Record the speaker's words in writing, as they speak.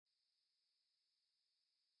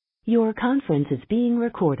Your conference is being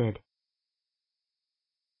recorded.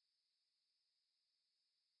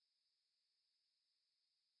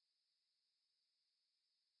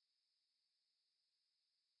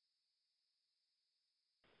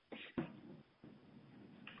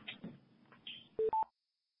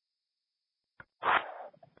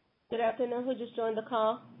 Good afternoon. Who just joined the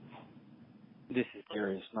call? This is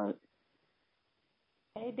Darius Knight.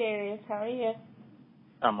 Hey, Darius. How are you?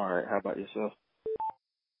 I'm all right. How about yourself?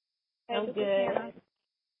 I'm good.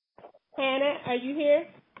 Hannah, are you here?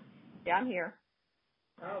 Yeah, I'm here.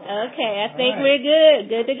 Okay, I think we're good.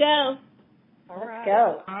 Good to go. All right. Let's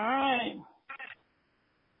go. All right.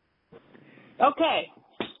 Okay.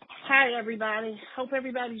 Hi, everybody. Hope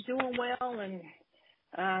everybody's doing well and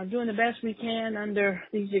doing the best we can under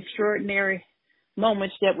these extraordinary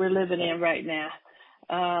moments that we're living in right now.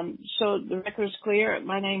 So the record's clear.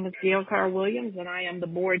 My name is Gail Carr Williams, and I am the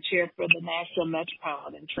board chair for the Nashville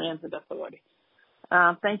Metropolitan Transit Authority.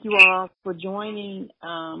 Thank you all for joining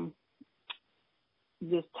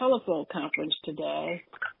this telephone conference today.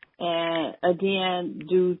 And again,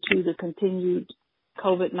 due to the continued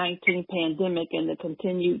COVID-19 pandemic and the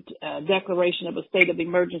continued declaration of a state of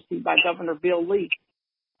emergency by Governor Bill Lee.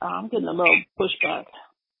 I'm getting a little pushback.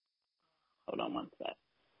 Hold on one sec.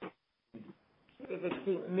 If it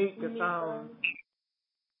keep mute the phone.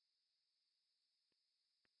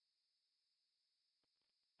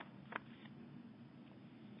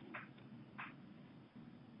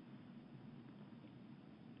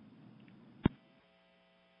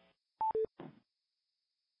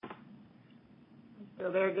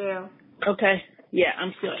 Still there, Gail? Okay. Yeah,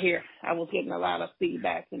 I'm still here. I was getting a lot of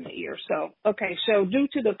feedback in the ear. So due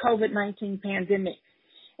to the COVID-19 pandemic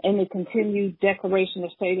and the continued declaration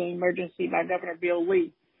of state of emergency by Governor Bill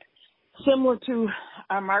Lee, similar to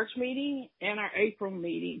our March meeting and our April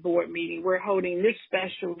board meeting, we're holding this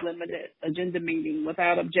special limited agenda meeting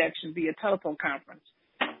without objection via telephone conference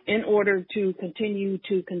in order to continue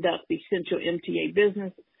to conduct essential MTA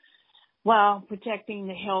business while protecting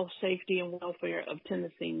the health, safety, and welfare of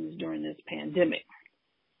Tennesseans during this pandemic.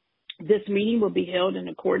 This meeting will be held in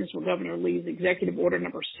accordance with Governor Lee's Executive Order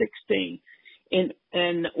number 16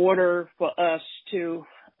 in order for us to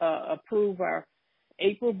approve our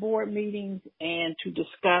April board meetings and to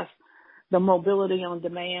discuss the Mobility on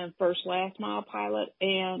Demand First Last Mile pilot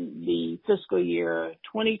and the fiscal year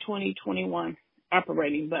 2020-21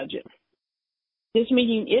 operating budget. This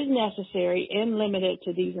meeting is necessary and limited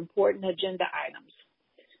to these important agenda items.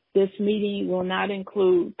 This meeting will not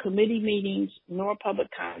include committee meetings nor public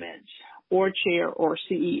comments or chair or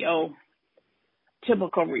CEO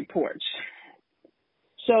typical reports.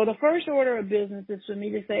 So the first order of business is for me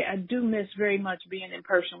to say I do miss very much being in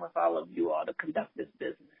person with all of you all to conduct this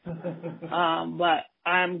business. But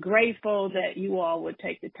I'm grateful that you all would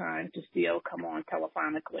take the time to still come on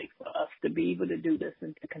telephonically for us to be able to do this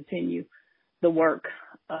and to continue the work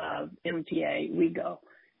of MTA, WeGo.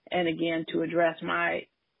 And again, to address my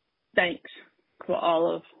thanks for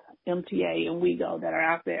all of MTA and WeGo that are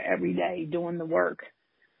out there every day doing the work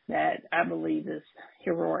that I believe is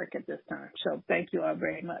heroic at this time. So thank you all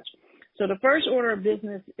very much. So the first order of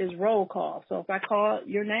business is roll call. So if I call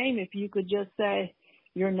your name, if you could just say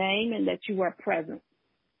your name and that you are present.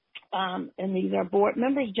 And these are board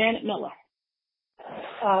members. Janet Miller.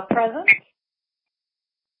 Present.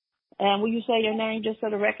 And will you say your name just so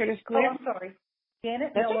the record is clear? Oh, I'm sorry.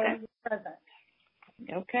 Janet That's Miller okay. is present.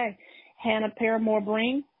 Okay. Hannah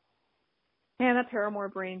Paramore-Breen. Hannah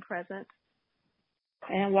Paramore-Breen, present.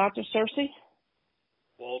 And Walter Searcy.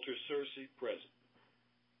 Walter Searcy, present.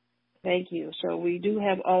 Thank you. So we do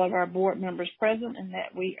have all of our board members present, and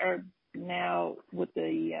that we are now with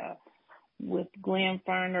Glenn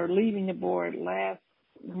Farner leaving the board last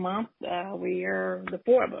month. The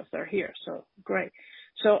four of us are here. So great.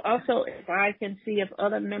 So also, if I can see if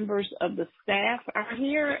other members of the staff are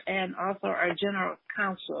here and also our general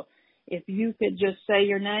counsel, if you could just say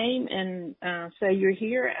your name and say you're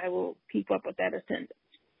here, I will keep up with that attendance.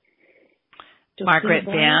 Margaret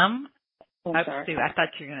Bim. I'm sorry. I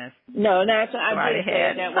thought you were going to. No, that's I right did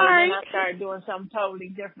ahead. say that way. Then I started doing something totally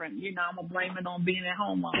different. You know, I'm going to blame it on being at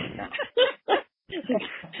home all the time.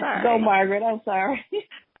 Go, Margaret. I'm sorry.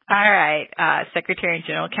 All right. Secretary and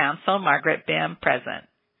General Counsel, Margaret Bim, present.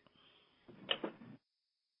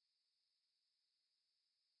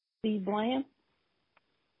 Steve Bland.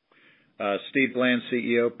 Steve Bland,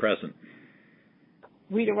 CEO, present.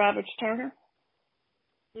 Rita Roberts Turner.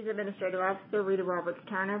 Chief Administrative Officer Rita Roberts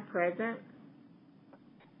Turner, present.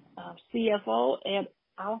 CFO Ed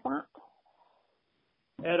Oliphant.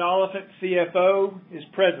 Ed Oliphant, CFO, is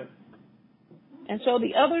present. And so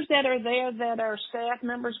the others that are there that are staff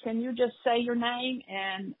members, can you just say your name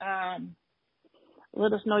and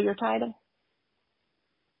let us know your title?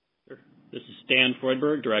 Sure. This is Stan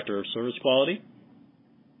Freudberg, Director of Service Quality.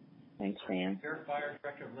 Thanks, Stan. Eric Beyer,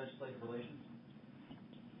 Director of Legislative Relations.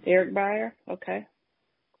 Eric Beyer, okay.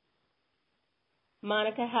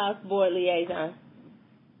 Monica House, Board Liaison.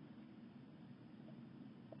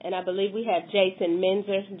 And I believe we have Jason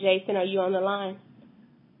Menzer. Jason, are you on the line?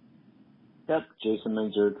 Yep, Jason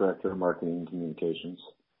Menzer, Director of Marketing and Communications.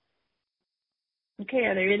 Okay,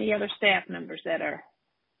 are there any other staff members that are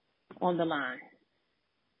on the line?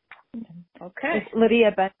 Okay. It's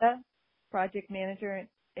Lydia Benda, Project Manager in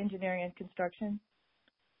Engineering and Construction.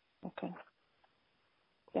 Okay.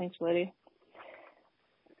 Thanks, Lydia.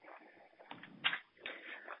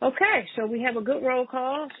 Okay, so we have a good roll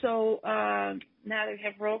call. So now that we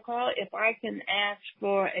have roll call, if I can ask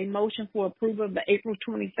for a motion for approval of the April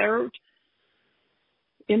 23rd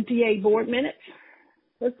MTA board minutes.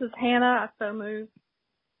 This is Hannah. I so move.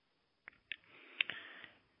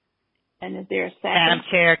 And is there a second? Madam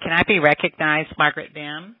Chair, can I be recognized, Margaret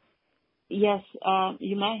Bim? Yes,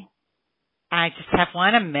 you may. I just have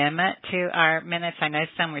one amendment to our minutes. I know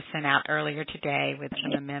some were sent out earlier today with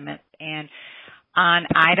some amendments. And on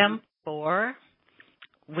item 4,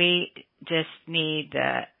 we just need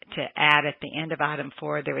to add at the end of item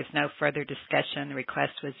 4, there was no further discussion. The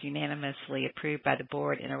request was unanimously approved by the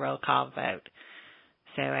board in a roll call vote.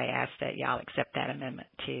 So I ask that y'all accept that amendment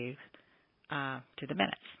to the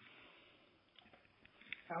minutes.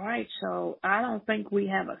 All right, so I don't think we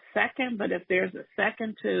have a second, but if there's a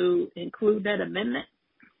second to include that amendment.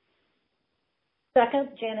 Second,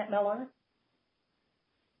 Janet Miller.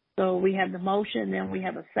 So we have the motion, then we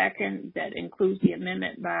have a second that includes the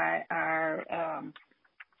amendment by our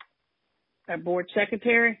board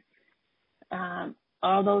secretary.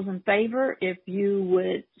 All those in favor, if you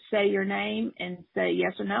would say your name and say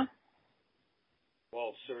yes or no.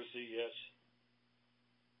 Walt Searcy, yes.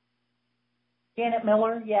 Janet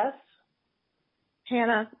Miller, yes.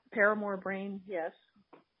 Hannah Paramore Breen, yes.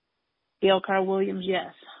 Gail Carr Williams,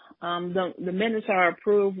 yes. The minutes are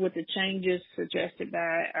approved with the changes suggested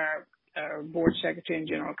by our board secretary and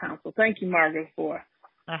general counsel. Thank you, Margaret, for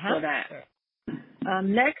that. Sure.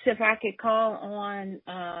 Next, if I could call on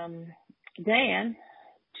Dan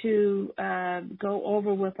to go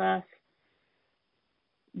over with us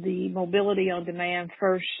the Mobility on Demand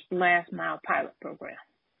First Last Mile pilot program.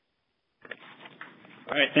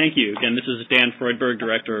 All right, thank you. Again, this is Dan Freudberg,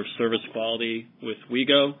 Director of Service Quality with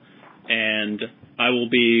WeGo, and I will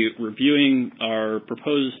be reviewing our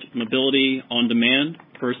proposed Mobility on Demand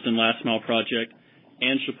First and Last Mile project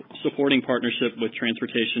and supporting partnership with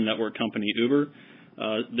transportation network company Uber.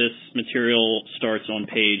 This material starts on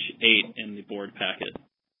page 8 in the board packet.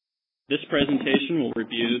 This presentation will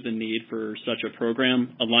review the need for such a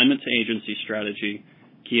program, alignment to agency strategy,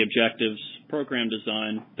 key objectives, program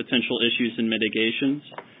design, potential issues and mitigations,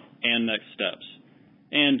 and next steps.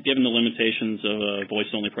 And given the limitations of a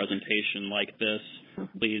voice-only presentation like this,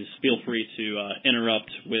 please feel free to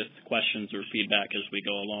interrupt with questions or feedback as we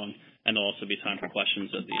go along, and there'll also be time for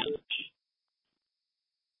questions at the end.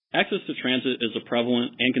 Access to transit is a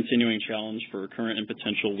prevalent and continuing challenge for current and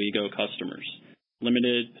potential WeGo customers.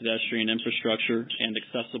 Limited pedestrian infrastructure and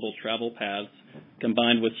accessible travel paths,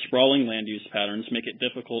 combined with sprawling land use patterns, make it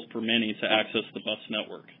difficult for many to access the bus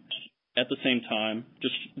network. At the same time,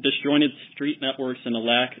 disjointed street networks and a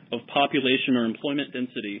lack of population or employment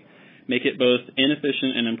density make it both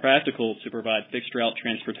inefficient and impractical to provide fixed route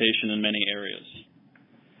transportation in many areas.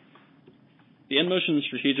 The InMotion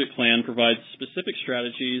strategic plan provides specific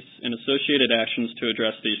strategies and associated actions to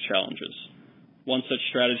address these challenges. One such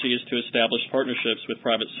strategy is to establish partnerships with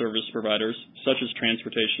private service providers, such as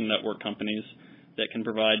transportation network companies, that can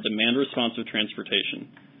provide demand-responsive transportation.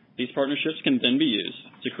 These partnerships can then be used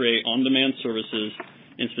to create on-demand services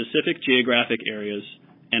in specific geographic areas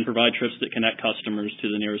and provide trips that connect customers to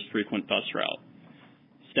the nearest frequent bus route.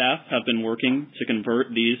 Staff have been working to convert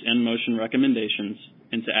these InMotion recommendations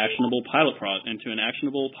into an actionable pilot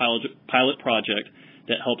project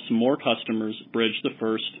that helps more customers bridge the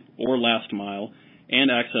first or last mile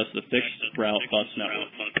and access the fixed route bus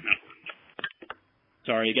network.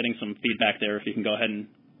 Sorry, getting some feedback there. If you can go ahead and...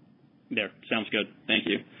 There, sounds good. Thank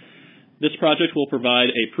you. This project will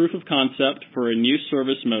provide a proof of concept for a new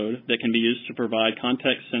service mode that can be used to provide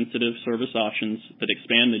context-sensitive service options that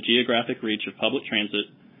expand the geographic reach of public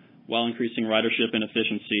transit while increasing ridership and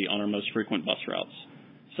efficiency on our most frequent bus routes.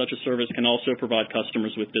 Such a service can also provide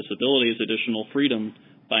customers with disabilities additional freedom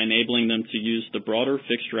by enabling them to use the broader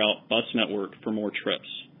fixed route bus network for more trips.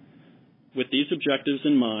 With these objectives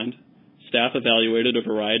in mind, staff evaluated a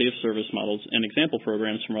variety of service models and example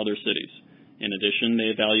programs from other cities. In addition,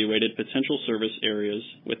 they evaluated potential service areas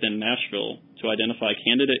within Nashville to identify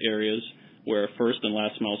candidate areas where a first and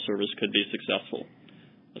last mile service could be successful.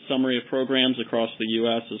 A summary of programs across the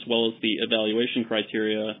U.S. as well as the evaluation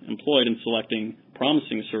criteria employed in selecting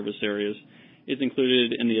promising service areas is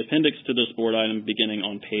included in the appendix to this board item beginning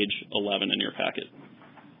on page 11 in your packet.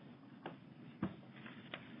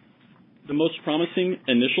 The most promising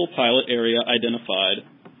initial pilot area identified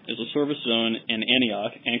is a service zone in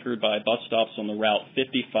Antioch anchored by bus stops on the Route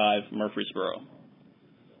 55 Murfreesboro,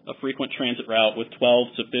 a frequent transit route with 12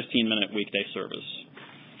 to 15-minute weekday service.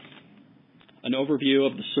 An overview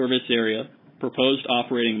of the service area, proposed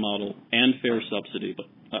operating model, and fare subsidy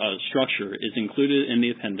structure is included in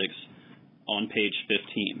the appendix on page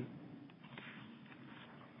 15.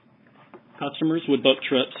 Customers would book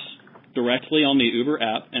trips directly on the Uber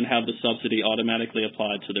app and have the subsidy automatically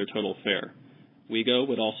applied to their total fare. WeGo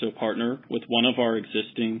would also partner with one of our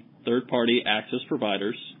existing third-party access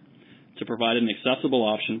providers to provide an accessible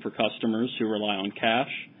option for customers who rely on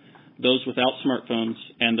cash, those without smartphones,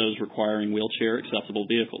 and those requiring wheelchair-accessible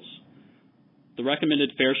vehicles. The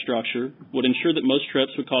recommended fare structure would ensure that most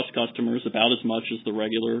trips would cost customers about as much as the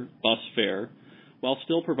regular bus fare, while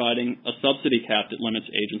still providing a subsidy cap that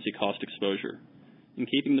limits agency cost exposure. In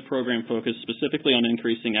keeping the program focused specifically on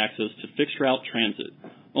increasing access to fixed route transit,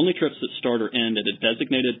 only trips that start or end at a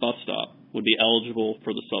designated bus stop would be eligible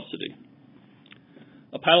for the subsidy.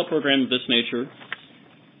 A pilot program of this nature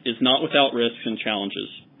is not without risks and challenges.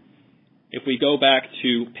 If we go back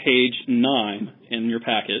to page 9 in your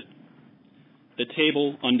packet, the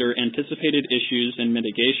table under anticipated issues and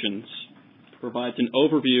mitigations provides an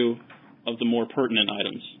overview of the more pertinent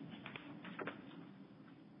items.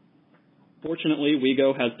 Fortunately,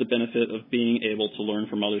 WeGo has the benefit of being able to learn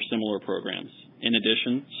from other similar programs. In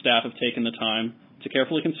addition, staff have taken the time to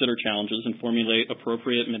carefully consider challenges and formulate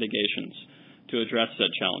appropriate mitigations to address said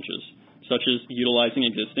challenges, such as utilizing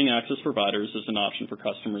existing access providers as an option for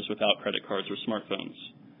customers without credit cards or smartphones.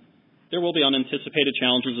 There will be unanticipated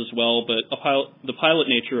challenges as well, but the pilot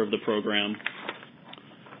nature of the program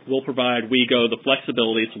will provide WeGo the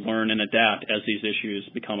flexibility to learn and adapt as these issues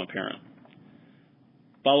become apparent.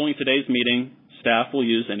 Following today's meeting, staff will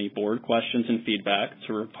use any board questions and feedback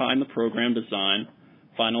to refine the program design,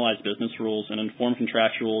 finalize business rules, and inform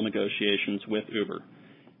contractual negotiations with Uber.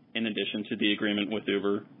 In addition to the agreement with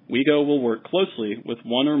Uber, WeGo will work closely with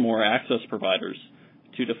one or more access providers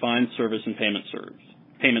to define service and payment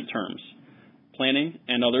terms. Planning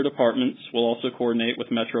and other departments will also coordinate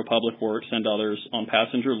with Metro Public Works and others on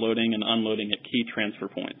passenger loading and unloading at key transfer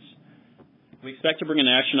points. We expect to bring an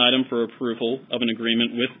action item for approval of an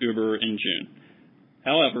agreement with Uber in June.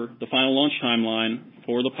 However, the final launch timeline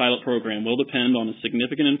for the pilot program will depend on a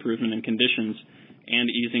significant improvement in conditions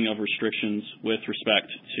and easing of restrictions with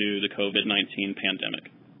respect to the COVID-19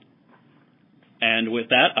 pandemic. And with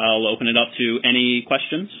that, I'll open it up to any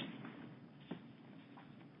questions.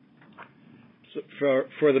 So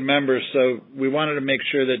for the members, so we wanted to make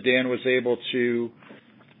sure that Dan was able to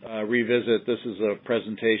revisit. This is a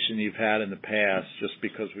presentation you've had in the past, just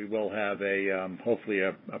because we will have hopefully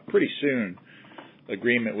a pretty soon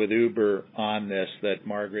agreement with Uber on this that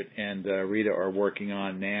Margaret and Rita are working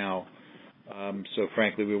on now. So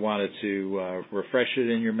frankly, we wanted to refresh it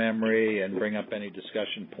in your memory and bring up any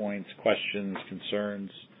discussion points, questions,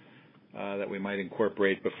 concerns that we might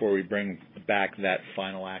incorporate before we bring back that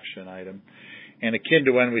final action item. And akin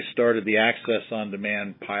to when we started the Access on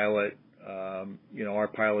Demand pilot, our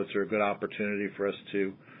pilots are a good opportunity for us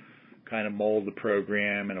to kind of mold the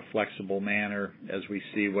program in a flexible manner as we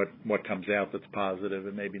see what comes out that's positive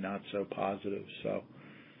and maybe not so positive. So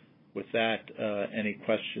with that, any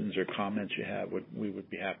questions or comments you have, we would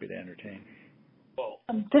be happy to entertain.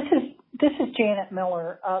 This is Janet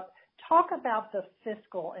Miller. Talk about the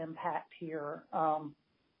fiscal impact here.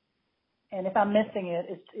 And if I'm missing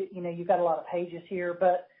it, you've got a lot of pages here,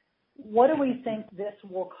 but what do we think this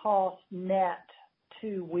will cost net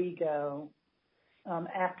to WeGo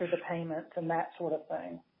after the payments and that sort of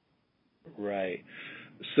thing? Right.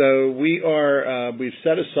 So we've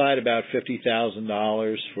set aside about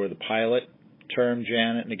 $50,000 for the pilot term,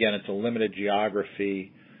 Janet, and again, it's a limited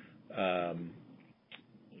geography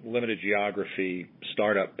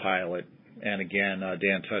startup pilot. And again,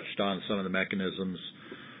 Dan touched on some of the mechanisms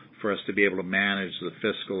for us to be able to manage the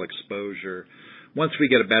fiscal exposure. Once we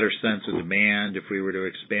get a better sense of demand, if we were to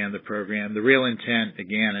expand the program, the real intent,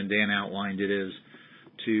 again, and Dan outlined it, is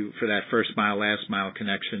for that first mile, last mile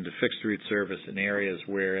connection to fixed route service in areas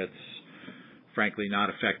where it's frankly not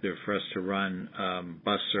effective for us to run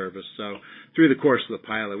bus service. So through the course of the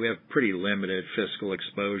pilot, we have pretty limited fiscal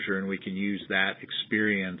exposure, and we can use that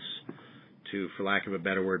experience to, for lack of a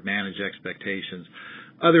better word, manage expectations.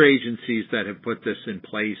 Other agencies that have put this in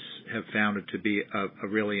place have found it to be a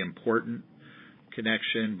really important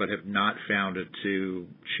connection, but have not found it to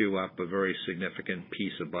chew up a very significant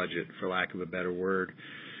piece of budget, for lack of a better word.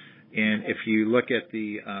 And if you look at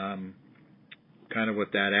the kind of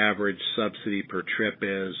what that average subsidy per trip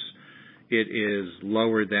is, it is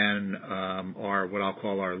lower than our what I'll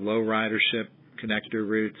call our low ridership connector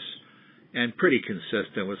routes, and pretty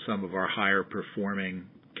consistent with some of our higher performing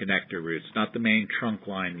connector routes. Not the main trunk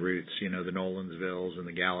line routes, the Nolansvilles and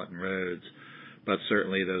the Gallatin roads, but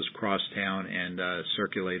certainly those crosstown and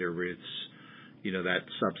circulator routes. That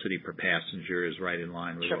subsidy per passenger is right in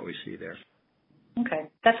line with what we see there. Okay,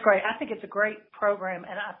 that's great. I think it's a great program,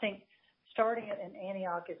 and I think starting it in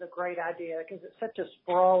Antioch is a great idea because it's such a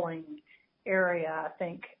sprawling area. I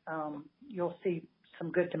think you'll see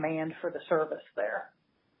some good demand for the service there.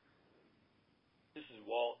 This is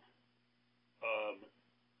Walt.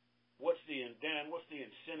 What's the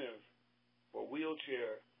incentive for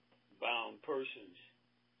wheelchair-bound persons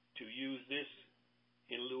to use this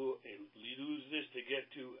to get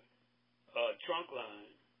to trunk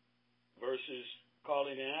line versus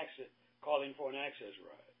calling for an access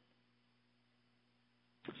ride?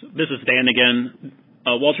 So this is Dan again.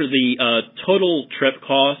 Walter, the total trip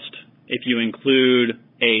cost, if you include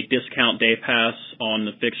a discount day pass on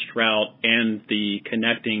the fixed route and the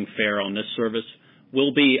connecting fare on this service,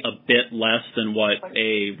 will be a bit less than what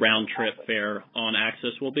a round-trip fare on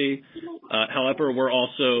access will be. However, we're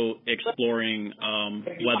also exploring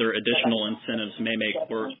whether additional incentives may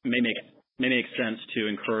make sense to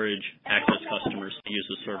encourage access customers to use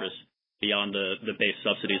the service beyond the base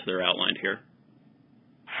subsidies that are outlined here.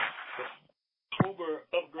 Uber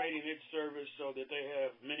upgrading its service so that they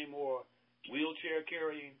have many more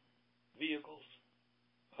wheelchair-carrying vehicles,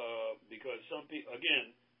 because some people,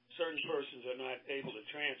 again, certain persons are not able to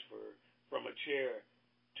transfer from a chair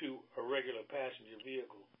to a regular passenger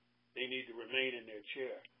vehicle. They need to remain in their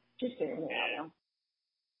chair. She's figuring it out now.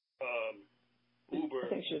 Uber.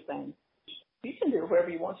 I think she was saying, you can do it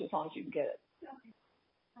wherever you want as long as you can get it.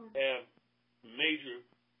 Have major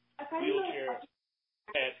wheelchair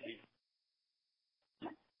capacity.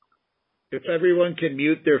 If everyone can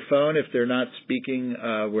mute their phone if they're not speaking,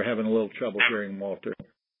 we're having a little trouble hearing Walter.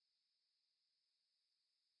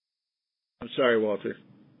 I'm sorry, Walter.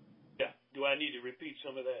 Yeah. Do I need to repeat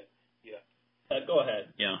some of that? Yeah. Go ahead.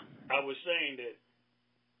 Yeah. I was saying that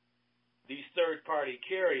these third-party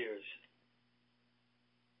carriers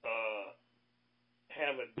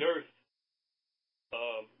have a dearth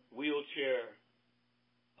of wheelchair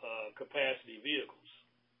capacity vehicles,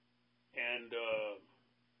 and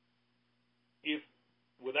if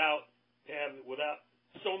without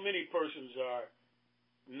so many persons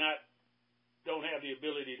don't have the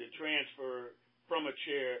ability to transfer from a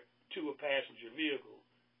chair to a passenger vehicle,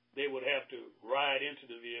 they would have to ride into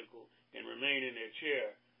the vehicle and remain in their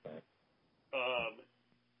chair.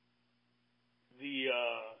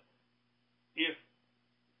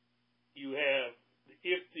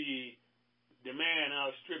 If the demand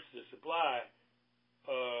outstrips the supply,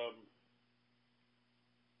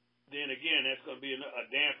 then again that's going to be a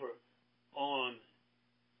damper on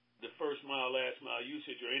the first mile, last mile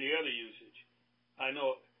usage or any other usage. I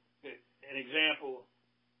know an example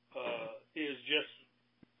is just,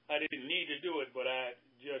 I didn't need to do it, but I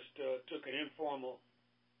just took an informal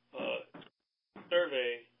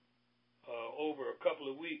survey over a couple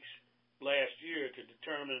of weeks last year to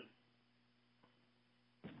determine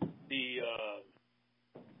the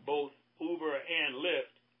both Uber and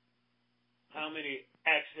Lyft, how many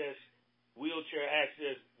wheelchair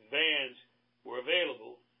access vans were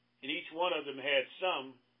available, and each one of them had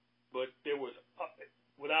some, but there was,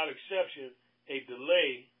 without exception, a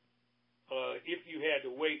delay if you had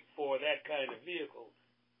to wait for that kind of vehicle,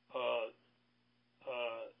 a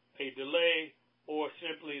delay or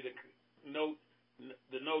simply the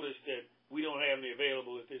notice that we don't have any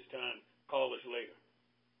available at this time, call us later.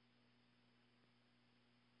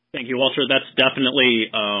 Thank you, Walter. That's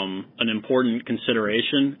definitely an important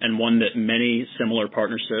consideration and one that many similar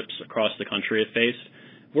partnerships across the country have faced.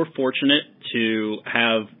 We're fortunate to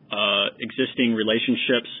have existing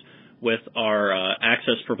relationships with our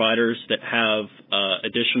access providers that have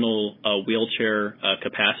additional wheelchair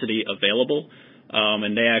capacity available,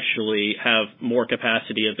 and they actually have more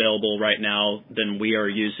capacity available right now than we are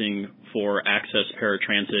using for Access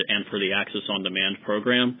Paratransit and for the Access On Demand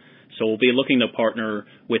program. So we'll be looking to partner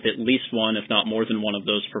with at least one, if not more than one of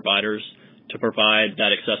those providers to provide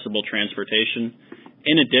that accessible transportation.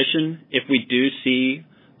 In addition, if we do see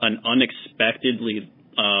an unexpected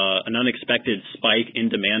spike in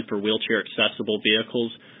demand for wheelchair accessible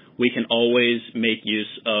vehicles, we can always make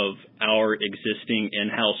use of our existing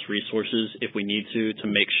in-house resources if we need to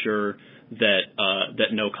make sure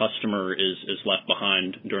that no customer is left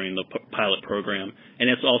behind during the pilot program. And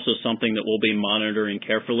it's also something that we'll be monitoring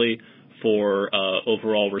carefully for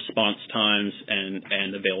overall response times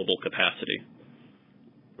and available capacity.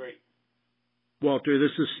 Great. Walter,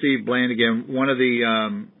 this is Steve Bland again. One of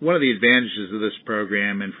the advantages of this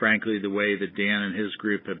program, and frankly the way that Dan and his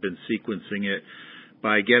group have been sequencing it,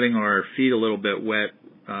 by getting our feet a little bit wet,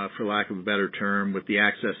 for lack of a better term, with the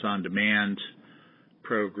Access on Demand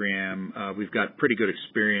program, we've got pretty good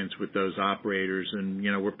experience with those operators, and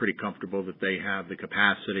we're pretty comfortable that they have the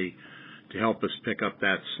capacity to help us pick up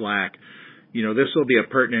that slack. This will be a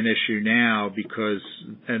pertinent issue now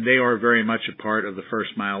and they are very much a part of the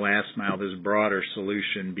first mile, last mile, this broader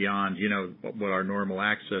solution beyond, what our normal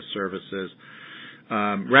access service is.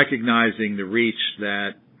 Recognizing the reach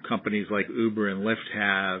that companies like Uber and Lyft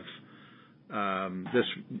have,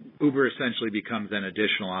 Uber essentially becomes an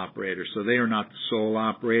additional operator, so they are not the sole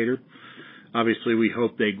operator. Obviously, we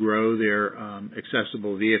hope they grow their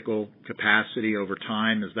accessible vehicle capacity over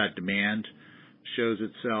time as that demand shows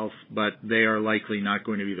itself, but they are likely not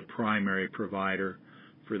going to be the primary provider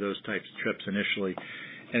for those types of trips initially.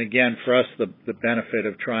 And again, for us, the benefit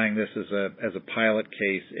of trying this as a pilot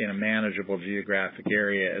case in a manageable geographic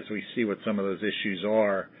area, as we see what some of those issues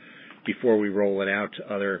are before we roll it out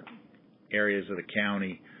to other areas of the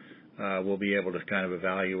county, we'll be able to kind of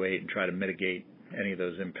evaluate and try to mitigate any of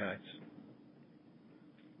those impacts.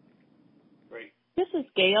 Great. This is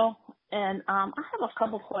Gail, and I have a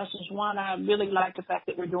couple questions. One, I really like the fact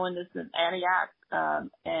that we're doing this in Antioch,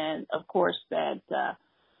 and of course that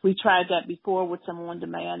we tried that before with some on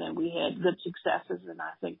demand, and we had good successes, and I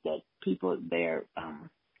think that people there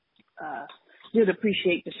did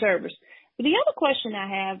appreciate the service. But the other question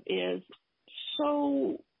I have is,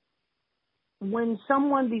 so when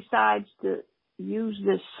someone decides to use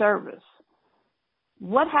this service,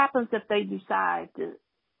 what happens if they decide to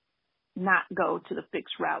not go to the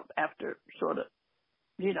fixed route after sort of,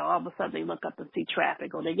 all of a sudden they look up and see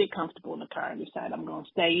traffic, or they get comfortable in the car and decide I'm going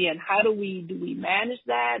to stay in? How do we manage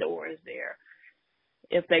that? Or is there,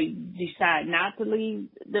 if they decide not to leave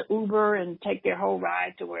the Uber and take their whole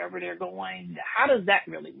ride to wherever they're going, how does that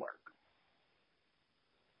really work?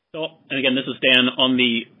 So, and again, this is Dan. On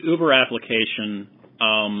the Uber application,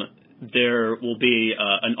 there will be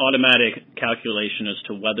an automatic calculation as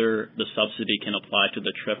to whether the subsidy can apply to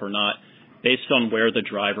the trip or not based on where the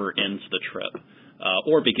driver ends the trip,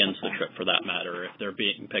 or begins the trip for that matter, if they're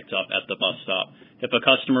being picked up at the bus stop. If a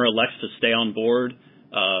customer elects to stay on board,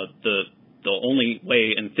 the only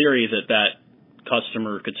way in theory that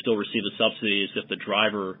customer could still receive the subsidy is if the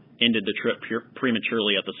driver ended the trip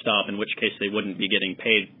prematurely at the stop, in which case they wouldn't be getting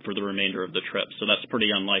paid for the remainder of the trip. So that's pretty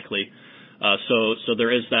unlikely. So there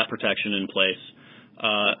is that protection in place.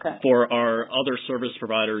 Okay. For our other service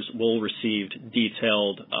providers, we'll receive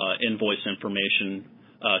detailed invoice information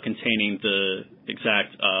containing the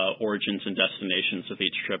exact origins and destinations of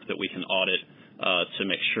each trip that we can audit to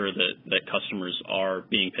make sure that customers are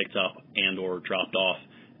being picked up and or dropped off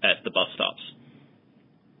at the bus stops.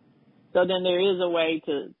 So then there is a way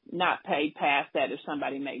to not pay past that if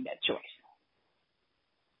somebody made that choice.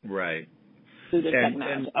 Right. Through the And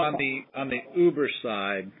technology. on the Uber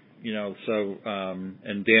side,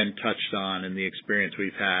 and Dan touched on in the experience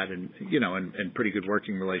we've had, and pretty good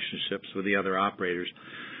working relationships with the other operators.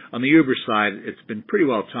 On the Uber side, it's been pretty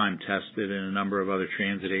well time tested in a number of other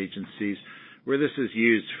transit agencies. Where this is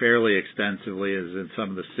used fairly extensively is in some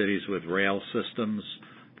of the cities with rail systems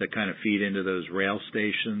that kind of feed into those rail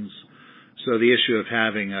stations. So the issue of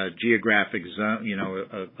having a geographic zone,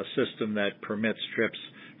 a system that permits trips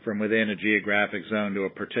from within a geographic zone to a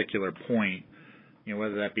particular point,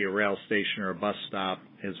 whether that be a rail station or a bus stop,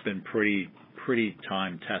 has been pretty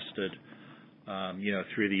time tested,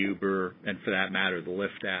 through the Uber and, for that matter, the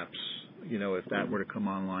Lyft apps, if that were to come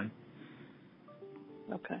online.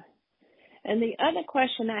 Okay. And the other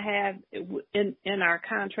question I have in our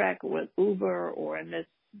contract with Uber or in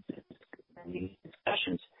these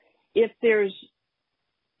discussions, if there's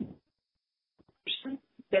a person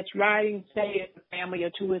that's riding, say, a family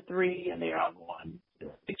of 2 or 3, and they're all going the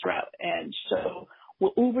fixed route, and so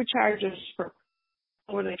will Uber charge us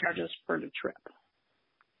or they charge us for the trip?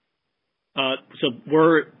 So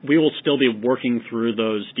we will still be working through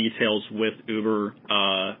those details with Uber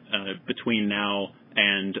between now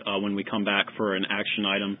and when we come back for an action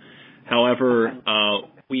item. However,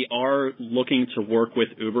 We are looking to work with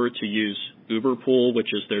Uber to use Uber Pool,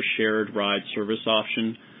 which is their shared ride service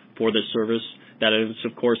option for this service. That is,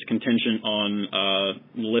 of course, contingent on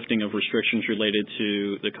lifting of restrictions related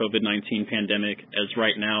to the COVID-19 pandemic, as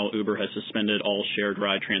right now Uber has suspended all shared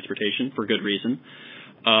ride transportation for good reason.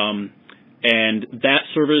 And that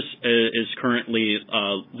service is currently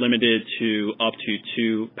limited to up to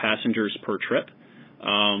 2 passengers per trip.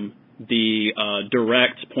 The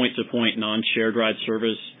direct point-to-point non-shared ride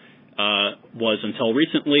service was until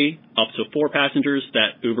recently up to 4 passengers.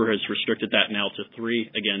 That Uber has restricted that now to 3,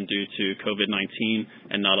 again due to COVID-19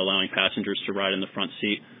 and not allowing passengers to ride in the front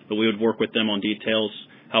seat. But we would work with them on details.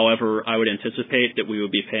 However, I would anticipate that we would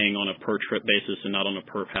be paying on a per-trip basis and not on a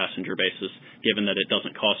per-passenger basis, given that it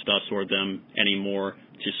doesn't cost us or them any more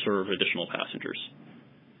to serve additional passengers.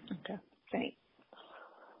 Okay, thanks.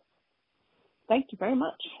 Thank you very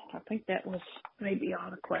much. I think that was maybe all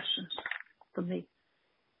the questions for me.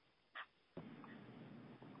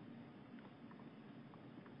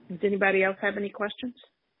 Does anybody else have any questions?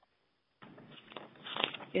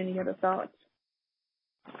 Any other thoughts?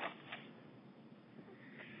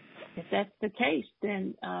 If that's the case,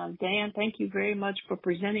 then Dan, thank you very much for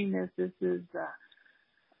presenting this. This is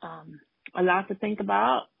a lot to think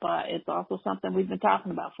about, but it's also something we've been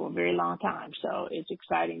talking about for a very long time. So it's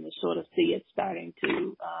exciting to sort of see it starting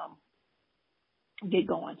to get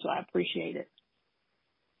going. So I appreciate it.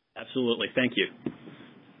 Absolutely. Thank you.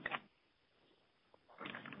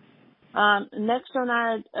 Next on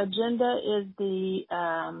our agenda is the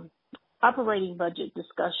operating budget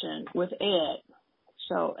discussion with Ed.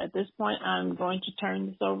 So at this point, I'm going to turn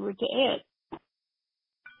this over to Ed.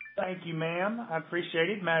 Thank you, ma'am. I appreciate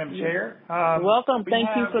it, Madam Chair. You're welcome. Thank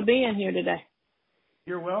you for being here today.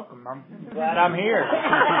 You're welcome. I'm glad I'm here.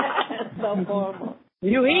 So formal.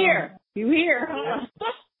 You here. Huh?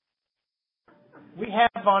 We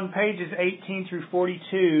have on pages 18 through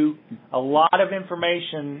 42 a lot of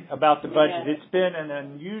information about the budget. Yes. It's been an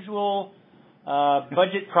unusual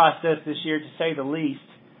budget process this year, to say the least.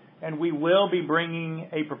 And we will be bringing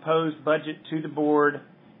a proposed budget to the board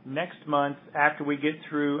next month after we get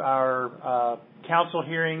through our council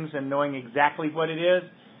hearings and knowing exactly what it is.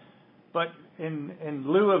 But in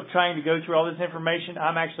lieu of trying to go through all this information,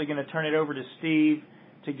 I'm actually going to turn it over to Steve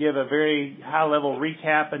to give a very high-level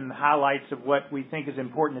recap and highlights of what we think is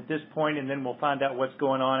important at this point, and then we'll find out what's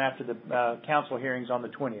going on after the council hearings on the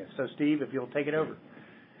 20th. So, Steve, if you'll take it over.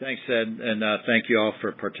 Thanks, Ed, and thank you all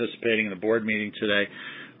for participating in the board meeting today.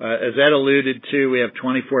 As Ed alluded to, we have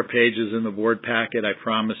 24 pages in the board packet. I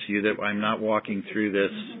promise you that I'm not walking through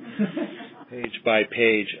this page by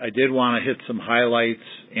page. I did want to hit some highlights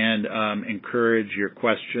and encourage your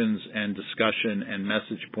questions and discussion and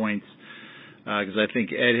message points, because I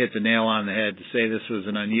think Ed hit the nail on the head to say this was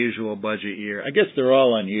an unusual budget year. I guess they're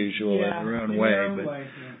all unusual in their own way, but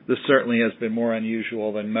this certainly has been more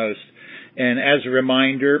unusual than most. And as a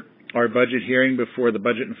reminder, our budget hearing before the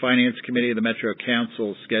Budget and Finance Committee of the Metro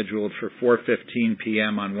Council is scheduled for 4:15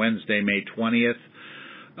 p.m. on Wednesday, May 20th.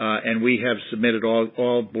 And we have submitted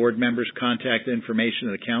all board members' contact information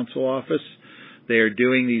to the council office. They are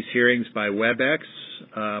doing these hearings by WebEx.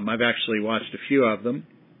 I've actually watched a few of them,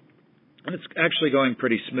 and it's actually going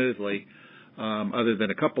pretty smoothly, other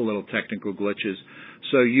than a couple little technical glitches.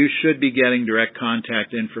 So you should be getting direct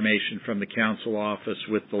contact information from the council office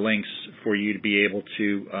with the links for you to be able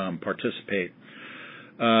to participate.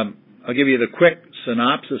 I'll give you the quick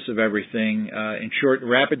synopsis of everything. In short,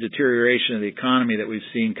 rapid deterioration of the economy that we've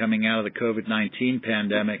seen coming out of the COVID-19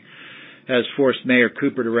 pandemic has forced Mayor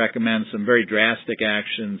Cooper to recommend some very drastic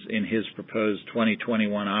actions in his proposed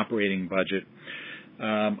 2021 operating budget.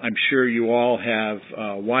 I'm sure you all have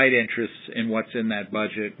wide interests in what's in that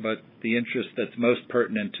budget, but the interest that's most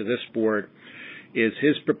pertinent to this board is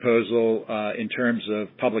his proposal in terms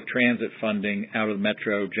of public transit funding out of the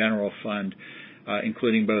Metro General Fund,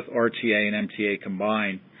 including both RTA and MTA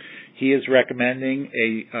combined. He is recommending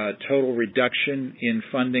a total reduction in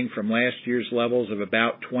funding from last year's levels of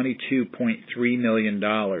about $22.3 million.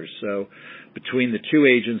 So between the two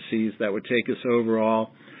agencies, that would take us overall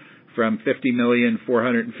from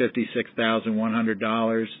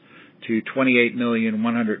 $50,456,100 to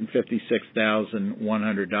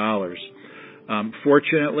 $28,156,100.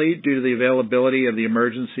 Fortunately, due to the availability of the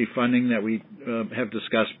emergency funding that we have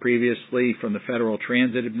discussed previously from the Federal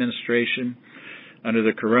Transit Administration under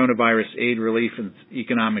the Coronavirus Aid, Relief, and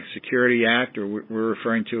Economic Security Act, or we're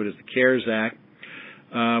referring to it as the CARES Act,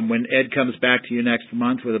 when Ed comes back to you next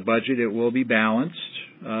month with a budget, it will be balanced.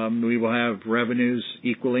 We will have revenues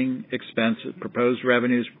equaling expenses, proposed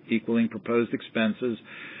revenues equaling proposed expenses,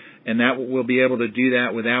 and that we'll be able to do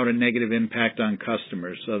that without a negative impact on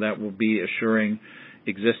customers. So that will be assuring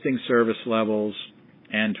existing service levels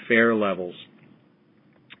and fare levels,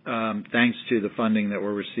 thanks to the funding that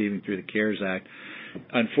we're receiving through the CARES Act.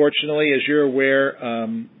 Unfortunately, as you're aware,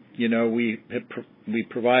 we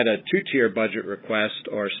provide a two-tier budget request,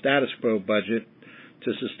 or status quo budget,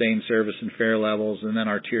 to sustain service and fare levels, and then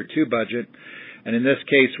our Tier 2 budget. And in this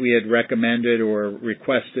case, we had recommended or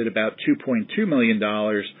requested about $2.2 million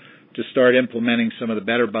to start implementing some of the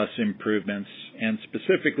better bus improvements, and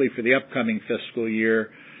specifically for the upcoming fiscal year,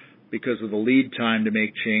 because of the lead time to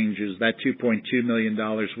make changes, that $2.2 million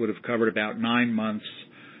would have covered about 9 months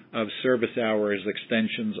of service hours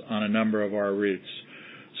extensions on a number of our routes.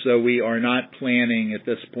 So we are not planning at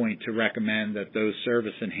this point to recommend that those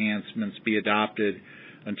service enhancements be adopted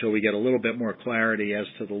until we get a little bit more clarity as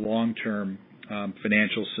to the long-term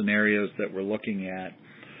financial scenarios that we're looking at.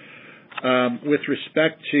 With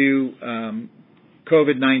respect to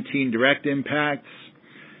COVID-19 direct impacts,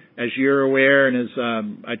 as you're aware, and as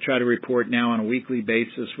I try to report now on a weekly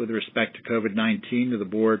basis with respect to COVID-19 to the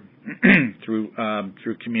board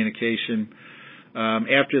through communication,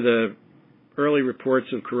 after the early reports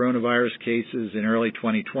of coronavirus cases in early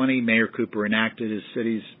 2020, Mayor Cooper enacted the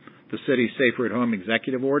city's Safer at Home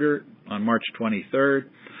executive order on March 23rd.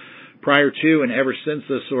 Prior to and ever since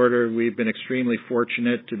this order, we've been extremely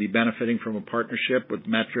fortunate to be benefiting from a partnership with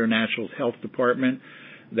Metro Nashville's Health Department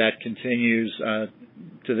that continues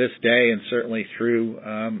to this day, and certainly through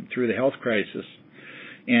the health crisis.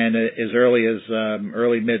 And as early as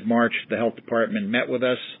early mid-March, the Health Department met with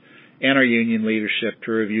us and our union leadership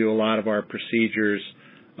to review a lot of our procedures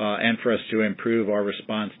and for us to improve our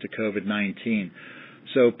response to COVID-19.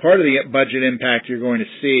 So part of the budget impact you're going to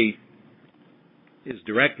see is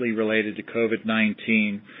directly related to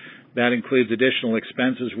COVID-19. That includes additional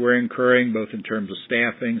expenses we're incurring, both in terms of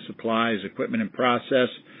staffing, supplies, equipment, and process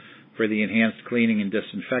for the enhanced cleaning and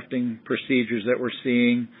disinfecting procedures that we're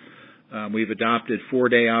seeing. We've adopted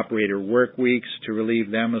 4-day operator work weeks to relieve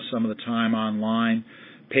them of some of the time online,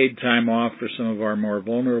 paid time off for some of our more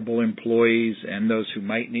vulnerable employees and those who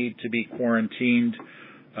might need to be quarantined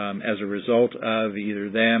as a result of either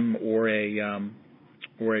them or a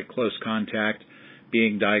close contact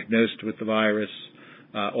being diagnosed with the virus.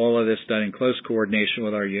 All of this done in close coordination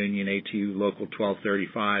with our union, ATU Local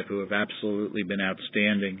 1235, who have absolutely been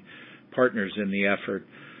outstanding partners in the effort.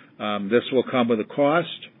 This will come with a cost.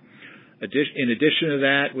 In addition to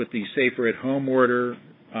that, with the Safer at Home order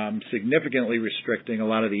significantly restricting a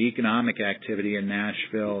lot of the economic activity in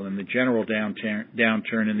Nashville and the general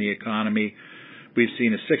downturn in the economy, we've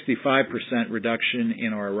seen a 65% reduction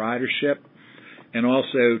in our ridership. And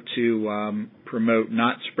also to promote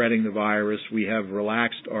not spreading the virus, we have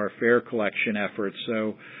relaxed our fare collection efforts.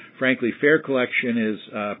 So, frankly, fare collection is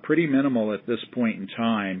pretty minimal at this point in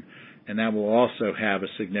time, and that will also have a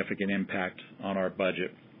significant impact on our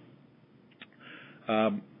budget.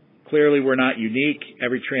 Clearly, we're not unique.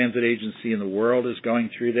 Every transit agency in the world is going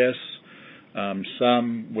through this,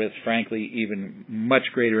 some with, frankly, even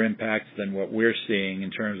much greater impacts than what we're seeing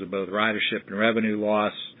in terms of both ridership and revenue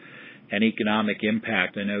loss and economic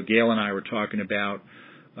impact. I know Gail and I were talking about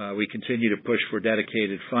we continue to push for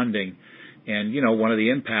dedicated funding. And, one of the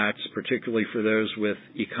impacts, particularly for those with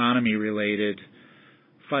economy-related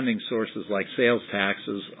funding sources like sales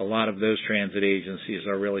taxes, a lot of those transit agencies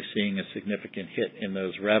are really seeing a significant hit in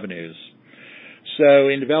those revenues. So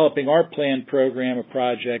in developing our planned program of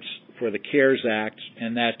projects for the CARES Act,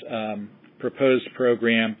 and that proposed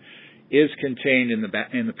program is contained in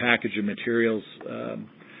the package of materials, I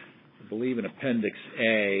believe in Appendix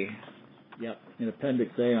A. Yep, in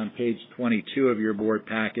Appendix A on page 22 of your board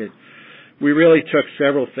packet. We really took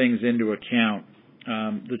several things into account.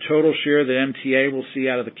 The total share that MTA will see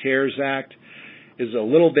out of the CARES Act is a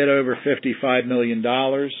little bit over $55 million.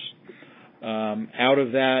 Out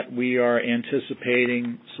of that, we are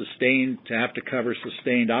anticipating to have to cover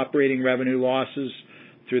sustained operating revenue losses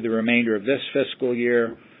through the remainder of this fiscal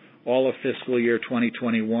year, all of fiscal year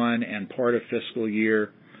 2021, and part of fiscal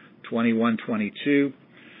year 21-22.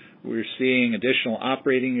 We're seeing additional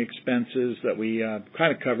operating expenses that we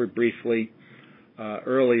kind of covered briefly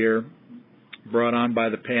earlier, brought on by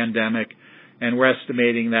the pandemic, and we're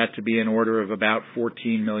estimating that to be in order of about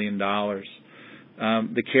 $14 million.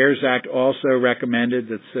 The CARES Act also recommended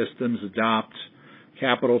that systems adopt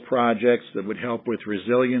capital projects that would help with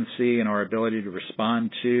resiliency and our ability to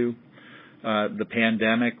respond to the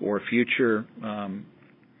pandemic or future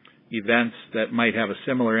events that might have a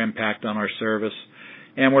similar impact on our service.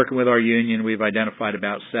 And working with our union, we've identified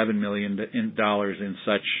about $7 million in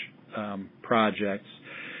such projects.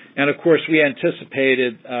 And of course, we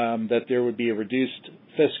anticipated that there would be a reduced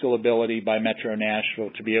fiscal ability by Metro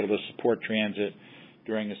Nashville to be able to support transit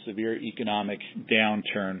during a severe economic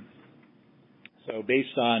downturn. So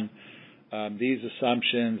based on these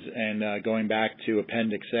assumptions and going back to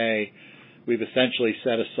Appendix A, we've essentially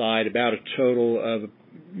set aside about a total of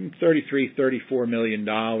 $34 million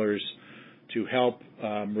to help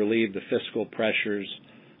relieve the fiscal pressures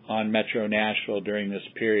on Metro Nashville during this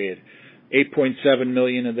period. $8.7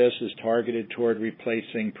 million of this is targeted toward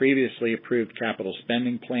replacing previously approved capital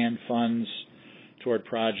spending plan funds toward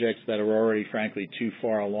projects that are already, frankly, too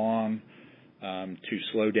far along to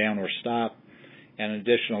slow down or stop, and an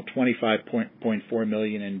additional $25.4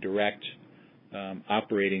 million in direct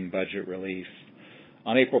operating budget relief.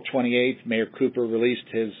 On April 28th, Mayor Cooper released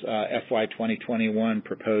his FY 2021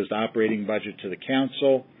 proposed operating budget to the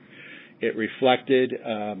Council. It reflected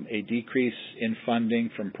a decrease in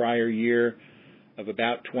funding from prior year of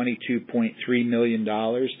about $22.3 million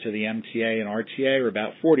to the MTA and RTA, or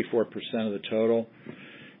about 44% of the total.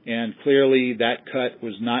 And clearly that cut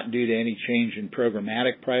was not due to any change in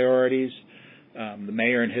programmatic priorities. The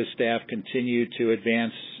mayor and his staff continue to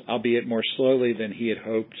advance, albeit more slowly than he had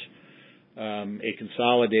hoped, a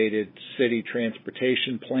consolidated city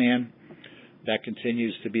transportation plan. That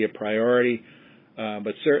continues to be a priority.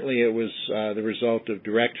 But certainly it was the result of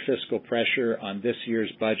direct fiscal pressure on this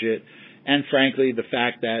year's budget, and frankly the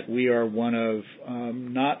fact that we are one of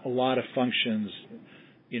not a lot of functions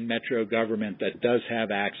in Metro government that does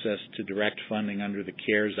have access to direct funding under the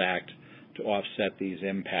CARES Act to offset these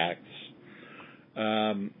impacts.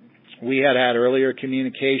 We had earlier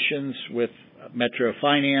communications with Metro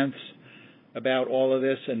Finance about all of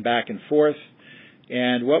this and back and forth.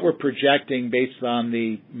 And what we're projecting based on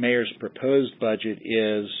the mayor's proposed budget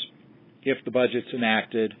is, if the budget's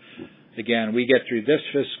enacted, again, we get through this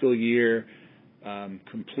fiscal year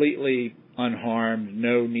completely unharmed,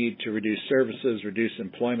 no need to reduce services, reduce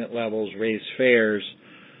employment levels, raise fares,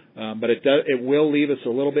 but it will leave us a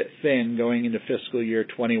little bit thin going into fiscal year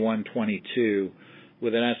 21-22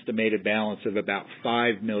 with an estimated balance of about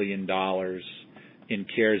 $5 million in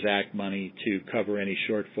CARES Act money to cover any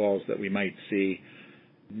shortfalls that we might see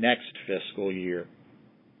next fiscal year.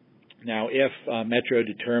 Now, if Metro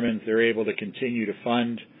determines they're able to continue to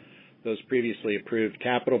fund those previously approved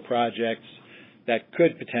capital projects, that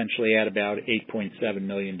could potentially add about $8.7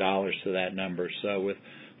 million to that number. So with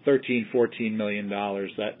 $13-14 million,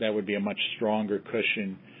 that would be a much stronger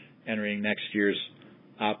cushion entering next year's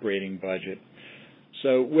operating budget.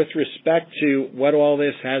 So with respect to what all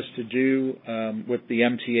this has to do with the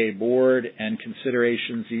MTA board and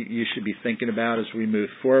considerations you should be thinking about as we move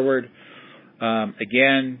forward,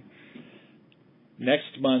 again,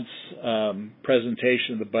 next month's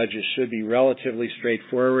presentation of the budget should be relatively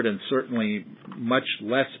straightforward and certainly much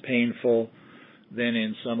less painful than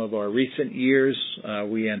in some of our recent years.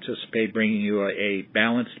 We anticipate bringing you a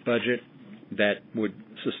balanced budget that would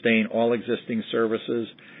sustain all existing services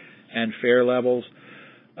and fare levels.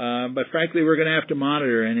 But frankly, we're going to have to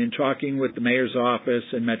monitor. And in talking with the mayor's office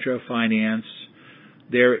and Metro Finance,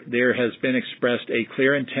 there has been expressed a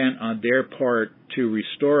clear intent on their part to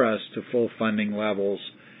restore us to full funding levels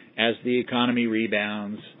as the economy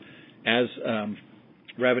rebounds, as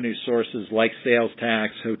revenue sources like sales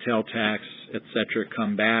tax, hotel tax, etc.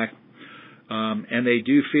 come back. And they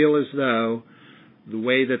do feel as though the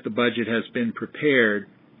way that the budget has been prepared,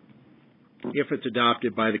 if it's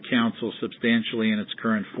adopted by the council substantially in its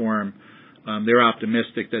current form, they're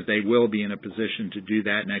optimistic that they will be in a position to do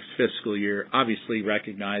that next fiscal year, obviously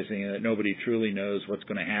recognizing that nobody truly knows what's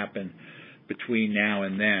going to happen between now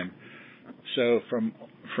and then. So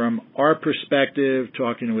from our perspective,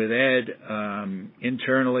 talking with Ed,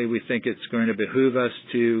 internally we think it's going to behoove us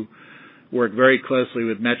to work very closely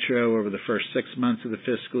with Metro over the first 6 months of the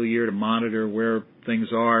fiscal year to monitor where things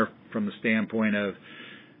are from the standpoint of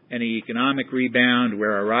any economic rebound,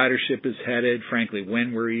 where our ridership is headed, frankly,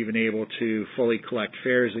 when we're even able to fully collect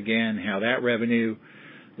fares again, how that revenue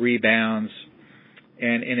rebounds.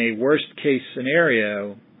 And in a worst-case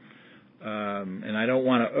scenario, and I don't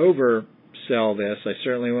want to oversell this, I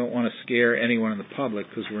certainly won't want to scare anyone in the public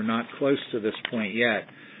because we're not close to this point yet,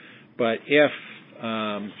 but if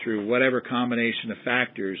through whatever combination of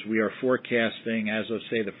factors we are forecasting, as of,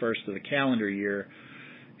 say, the first of the calendar year,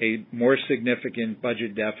 a more significant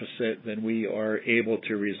budget deficit than we are able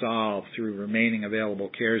to resolve through remaining available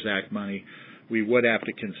CARES Act money, we would have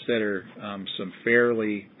to consider some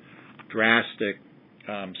fairly drastic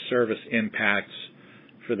service impacts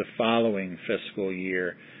for the following fiscal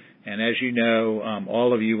year. And as you know,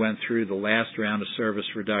 all of you went through the last round of service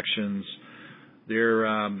reductions.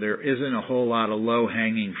 there isn't a whole lot of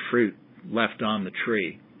low-hanging fruit left on the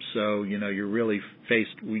tree. So, you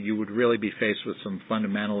would really be faced with some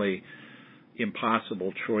fundamentally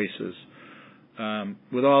impossible choices.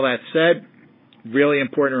 With all that said, really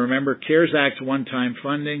important to remember, CARES Act one-time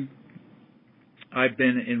funding. I've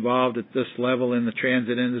been involved at this level in the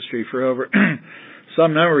transit industry for over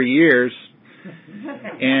some number of years,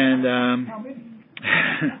 and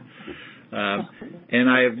and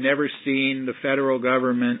I have never seen the federal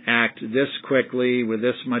government act this quickly with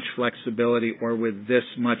this much flexibility or with this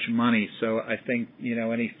much money. So I think,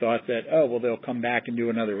 any thought that, they'll come back and do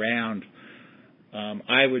another round,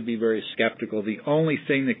 I would be very skeptical. The only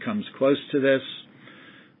thing that comes close to this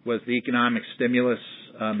was the economic stimulus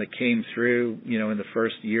that came through, in the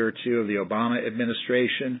first year or two of the Obama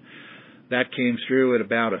administration. That came through at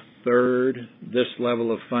about a third this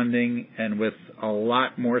level of funding and with a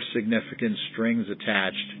lot more significant strings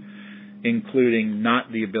attached, including not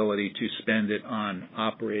the ability to spend it on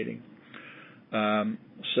operating.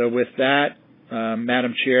 So with that,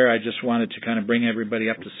 Madam Chair, I just wanted to kind of bring everybody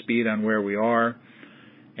up to speed on where we are.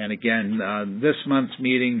 And again, this month's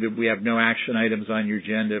meeting, we have no action items on your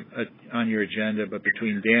agenda, but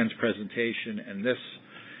between Dan's presentation and this,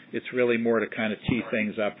 it's really more to kind of tee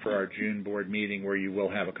things up for our June board meeting where you will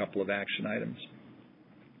have a couple of action items.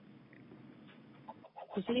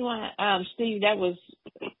 Does anyone, Steve, that was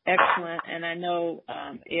excellent, and I know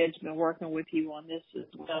Ed's been working with you on this as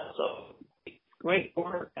well, so great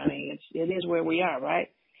work. I mean, it is where we are, right?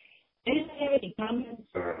 Anyone have any comments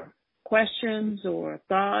or questions or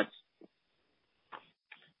thoughts?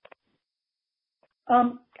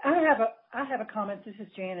 I have a comment. This is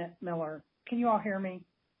Janet Miller. Can you all hear me?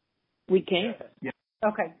 We can. Yeah.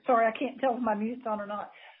 Okay. Sorry, I can't tell if my mute's on or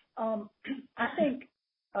not. I think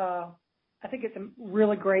it's a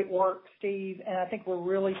really great work, Steve, and I think we're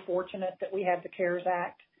really fortunate that we have the CARES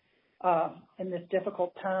Act in this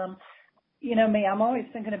difficult time. You know me, I'm always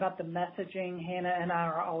thinking about the messaging. Hannah and I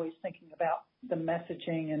are always thinking about the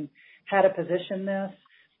messaging and how to position this.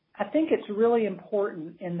 I think it's really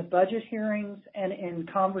important in the budget hearings and in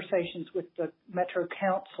conversations with the Metro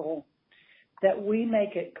Council that we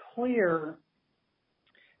make it clear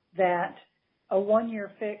that a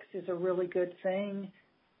one-year fix is a really good thing,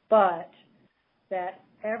 but that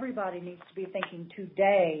everybody needs to be thinking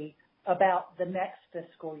today about the next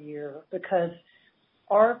fiscal year, because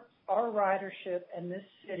our ridership in this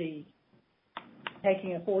city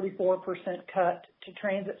taking a 44% cut to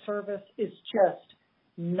transit service is just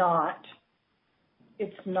not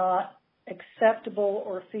acceptable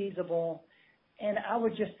or feasible. And I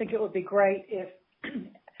would just think it would be great if,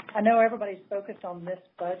 I know everybody's focused on this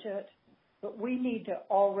budget, but we need to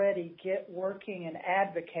already get working and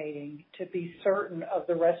advocating to be certain of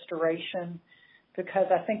the restoration, because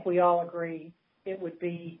I think we all agree it would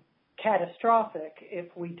be catastrophic if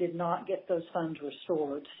we did not get those funds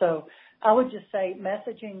restored. So I would just say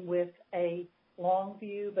messaging with a long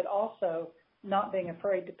view, but also not being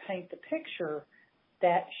afraid to paint the picture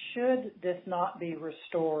that should this not be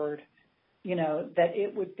restored, that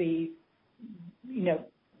it would be,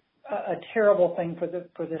 a terrible thing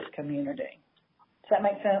for this community. Does that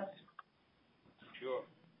make sense? Sure.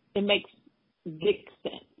 It makes big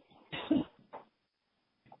sense.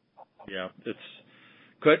 Yeah,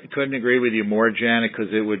 couldn't agree with you more, Janet,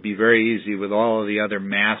 because it would be very easy with all of the other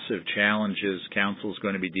massive challenges Council's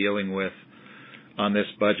going to be dealing with on this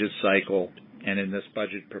budget cycle and in this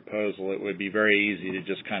budget proposal. It would be very easy to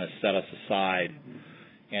just kind of set us aside.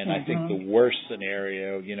 And I think the worst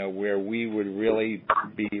scenario, where we would really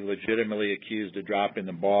be legitimately accused of dropping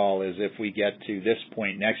the ball is if we get to this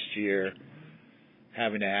point next year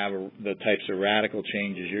having to have the types of radical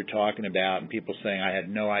changes you're talking about and people saying, I had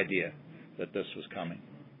no idea that this was coming.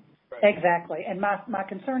 Exactly. And my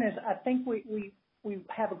concern is I think we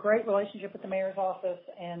have a great relationship with the mayor's office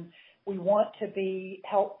and we want to be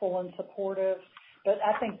helpful and supportive, but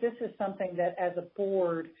I think this is something that as a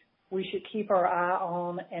board we should keep our eye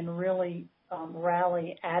on and really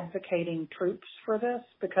rally advocating troops for this,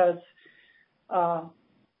 because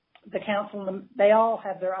the council, they all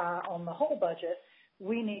have their eye on the whole budget.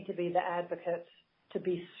 We need to be the advocates to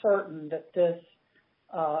be certain that this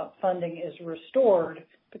funding is restored,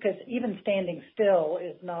 because even standing still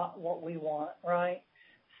is not what we want, right?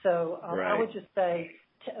 So right. I would just say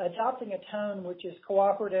adopting a tone which is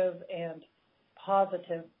cooperative and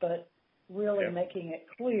positive, but really making it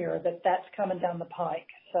clear that that's coming down the pike.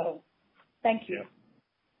 So thank you.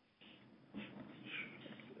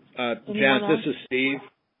 Janet, this is Steve.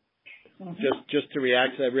 Just to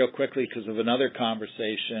react to that real quickly because of another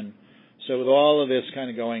conversation. So with all of this kind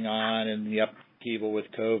of going on and the upheaval with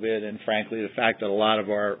COVID, and frankly, the fact that a lot of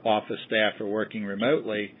our office staff are working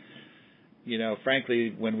remotely,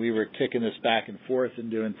 frankly, when we were kicking this back and forth and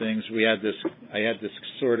doing things, I had this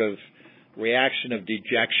sort of reaction of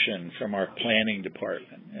dejection from our planning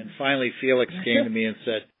department. And finally, Felix came to me and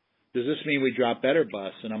said, does this mean we drop Better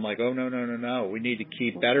Bus? And I'm like, oh, no. We need to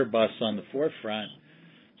keep Better Bus on the forefront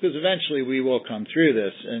because eventually we will come through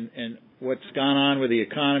this. And what's gone on with the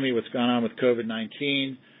economy, what's gone on with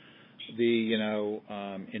COVID-19, the,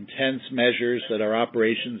 intense measures that our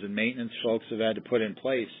operations and maintenance folks have had to put in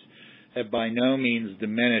place have by no means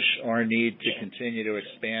diminished our need to continue to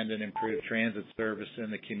expand and improve transit service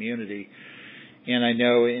in the community. And I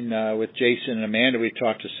know with Jason and Amanda, we've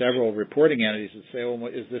talked to several reporting entities that say, well,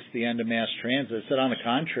 is this the end of mass transit? I said, on the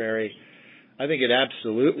contrary, I think it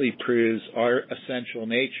absolutely proves our essential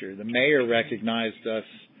nature. The mayor recognized us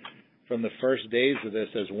from the first days of this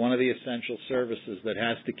as one of the essential services that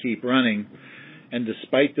has to keep running. And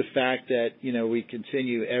despite the fact that, we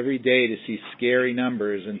continue every day to see scary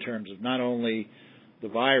numbers in terms of not only the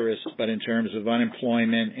virus, but in terms of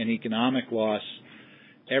unemployment and economic loss,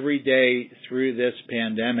 every day through this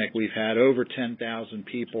pandemic, we've had over 10,000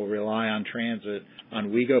 people rely on transit, on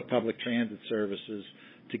WeGo public transit services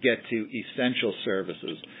to get to essential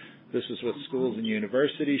services. This is with schools and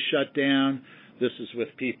universities shut down. This is with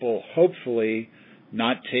people hopefully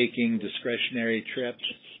not taking discretionary trips.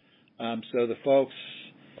 So the folks,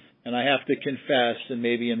 and I have to confess, and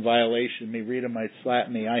maybe in violation, Rita might slap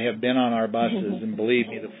me, I have been on our buses, and believe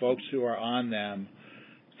me, the folks who are on them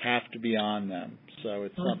have to be on them. So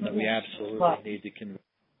it's something that we absolutely need to convey.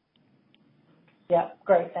 Yeah,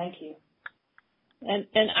 great. Thank you. And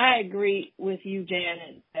I agree with you,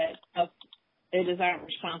 Janet, that it is our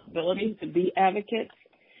responsibility to be advocates.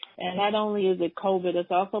 And not only is it COVID, it's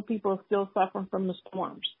also people still suffering from the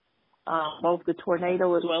storms, both the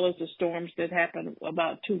tornado as well as the storms that happened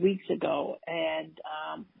about 2 weeks ago. And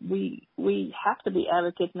we have to be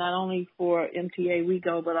advocates not only for MTA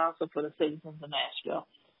WeGo, but also for the citizens of Nashville.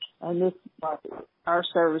 And our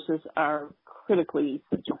services are critically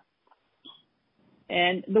essential.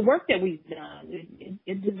 And the work that we've done,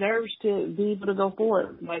 it deserves to be able to go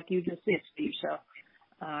forward, like you just said, Steve. So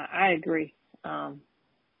I agree. I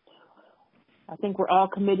think we're all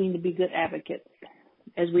committing to be good advocates,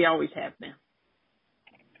 as we always have been.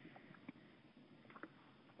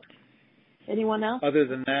 Anyone else? Other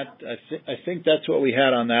than that, I think that's what we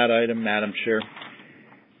had on that item, Madam Chair.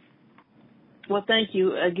 Well, thank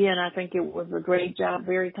you. Again, I think it was a great job,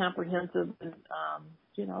 very comprehensive, and,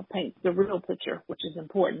 paints the real picture, which is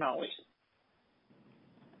important always.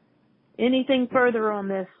 Anything further on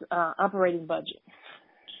this operating budget?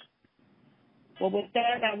 Well, with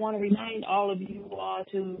that, I want to remind all of you all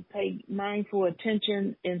to pay mindful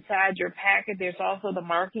attention inside your packet. There's also the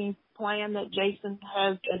marketing plan that Jason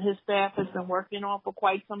has and his staff has been working on for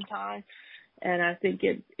quite some time. And I think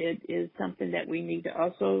it is something that we need to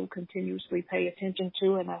also continuously pay attention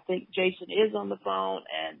to. And I think Jason is on the phone.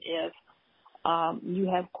 And if you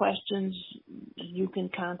have questions, you can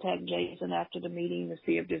contact Jason after the meeting to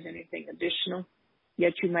see if there's anything additional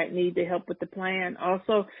that you might need to help with the plan.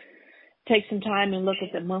 Also, take some time and look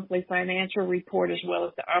at the monthly financial report as well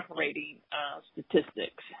as the operating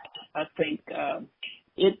statistics. I think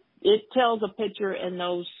it tells a picture, and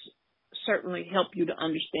those certainly help you to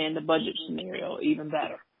understand the budget scenario even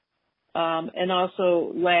better. And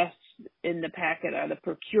also, last in the packet are the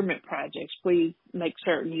procurement projects. Please make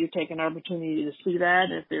certain you take an opportunity to see that.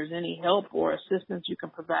 If there's any help or assistance you can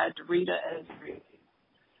provide to Rita as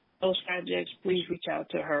those projects, please reach out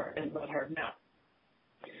to her and let her know.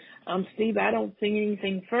 Steve, I don't see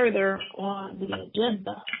anything further on the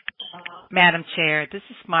agenda. Madam Chair, this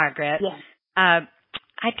is Margaret. Yes.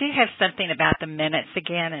 I do have something about the minutes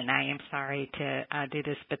again, and I am sorry to do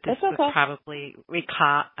this, but this would probably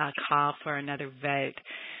call for another vote.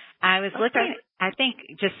 I was looking, I think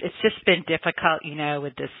it's just been difficult,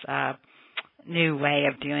 with this new way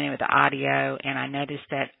of doing it with the audio, and I noticed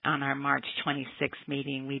that on our March 26th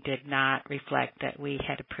meeting, we did not reflect that we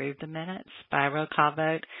had approved the minutes by roll call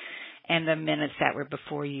vote, and the minutes that were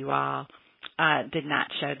before you all did not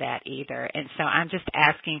show that either. And so I'm just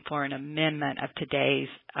asking for an amendment of today's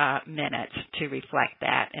minutes to reflect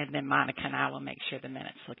that, and then Monica and I will make sure the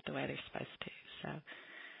minutes look the way they're supposed to. So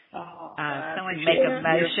someone make a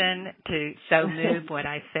motion to so move what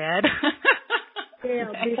I said.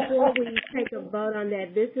 Yeah, before we take a vote on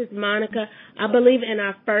that, this is Monica. I believe in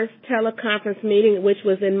our first teleconference meeting, which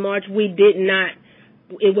was in March,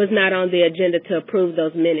 it was not on the agenda to approve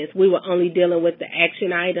those minutes. We were only dealing with the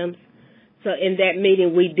action items. So in that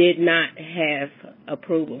meeting, we did not have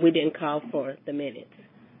approval. We didn't call for the minutes.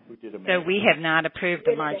 So we have not approved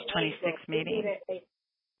the March 26th meeting.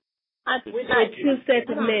 With two sets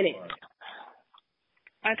of minutes.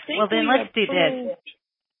 I think well, then let's do approved. this.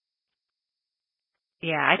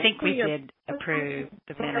 Yeah, I think we did approve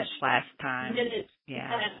the minutes last time. Yeah.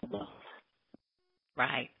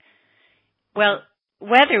 Right. Well,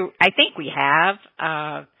 I think we have,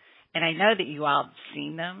 and I know that you all have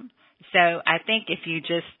seen them. So I think if you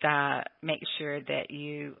just make sure that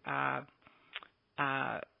you,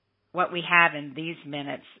 what we have in these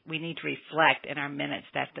minutes, we need to reflect in our minutes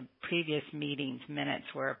that the previous meeting's minutes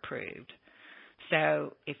were approved.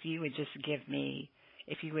 So if you would just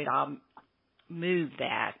if you would all move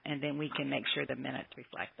that, and then we can make sure the minutes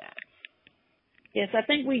reflect that. Yes, I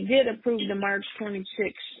think we did approve the March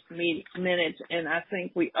 26th minutes, and I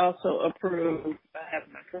think we also approved.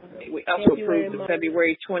 We also approved the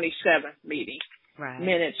February 27th meeting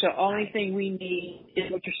minutes. So only thing we need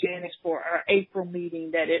is what you're saying is for our April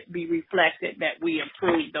meeting that it be reflected that we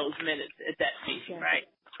approved those minutes at that meeting, right?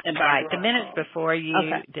 And right. The minutes before you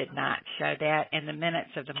did not show that, and the minutes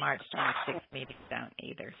of the March 26th meeting don't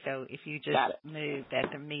either. So if you just move that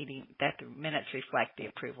the minutes reflect the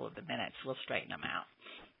approval of the minutes, we'll straighten them out.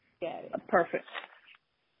 Got it. Perfect.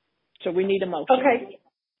 So we need a motion. Okay.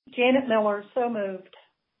 Janet Miller, so moved.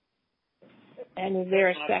 And is there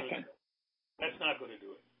a second? That's not going to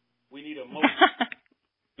do it. We need a motion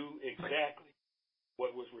to do exactly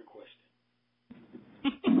what was requested.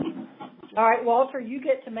 All right, Walter, you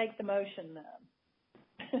get to make the motion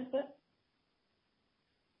then.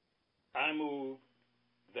 I move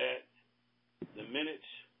that the minutes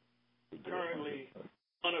currently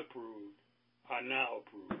unapproved are now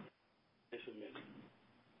approved. It's a minute.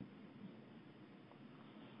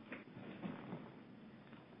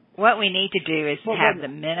 What we need to do is have the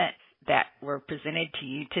minutes that were presented to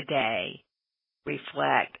you today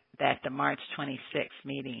reflect that the March 26th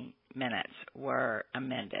meeting minutes were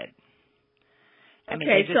amended. I mean,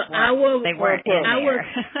 okay, they weren't in there.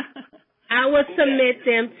 I will submit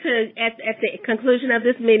them at the conclusion of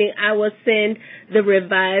this meeting. I will send the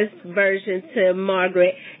revised version to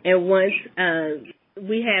Margaret, and once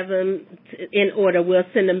we have them in order, we'll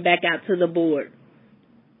send them back out to the board.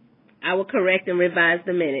 I will correct and revise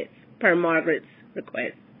the minutes per Margaret's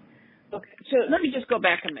request. Okay, so let me just go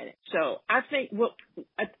back a minute. So I think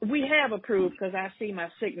we have approved, because I see my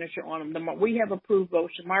signature on them. We have approved both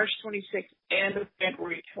the March 26th and the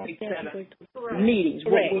February 27th meetings.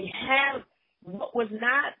 What was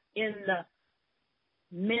not in the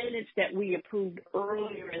minutes that we approved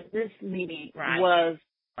earlier in this meeting was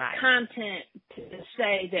content to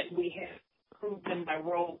say that we have approved them by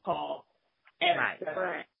roll call at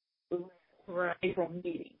the April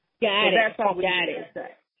meeting. That's all we need to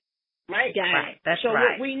say. Right. That's so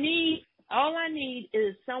right. What we need, all I need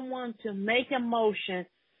is someone to make a motion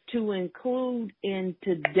to include in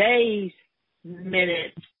today's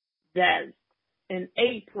minutes that in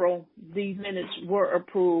April these minutes were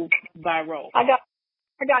approved by roll. I got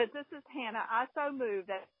it. This is Hannah. I so moved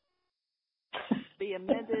that be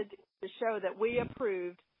amended to show that we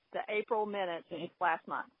approved the April minutes last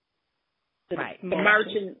month. The March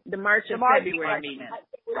and February meeting.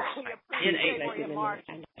 In April and March.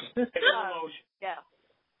 Yeah.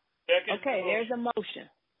 Okay, there's a motion.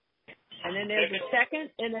 And then there's a second,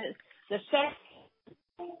 and the second.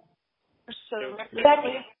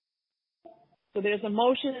 So there's a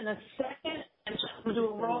motion and a second, and so we'll do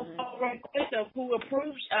a roll call right quick of who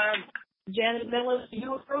approves. Janet Miller, do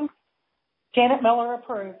you approve? Janet Miller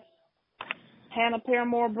approves. Hannah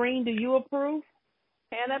Paramore Breen, do you approve?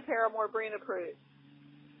 Hannah Paramore Breen approves.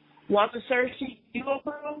 Walter Searcy, do you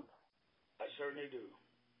approve? I certainly do.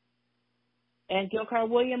 And Gilcar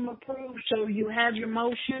William approves. So you have your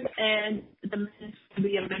motion, and the minutes to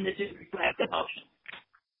be amended to reflect the motion.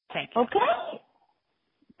 Thank you. Okay.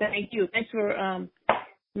 Thank you. Thanks for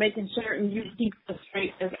making certain you keep us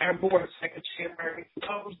straight as our board secretary. You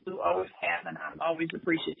always do, always have, and I'm always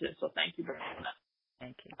appreciative. So thank you very much.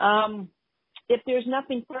 Thank you. If there's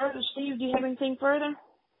nothing further, Steve, do you have anything further?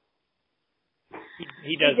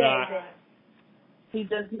 He does not. He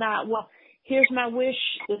does not. Well, here's my wish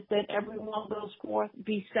is that everyone goes forth,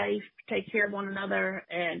 be safe, take care of one another,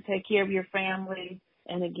 and take care of your family.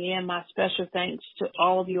 And again, my special thanks to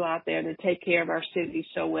all of you out there that take care of our city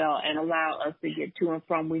so well and allow us to get to and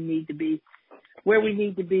from where we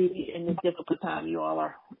need to be in this difficult time. You all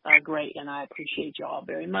are great, and I appreciate you all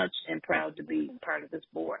very much and proud to be part of this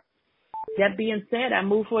board. That being said, I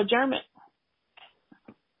move for adjournment.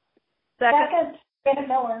 Second, Janet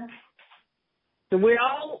Miller. So we're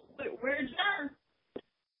adjourned.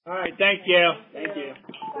 All right, thank you. Bye,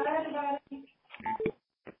 everybody.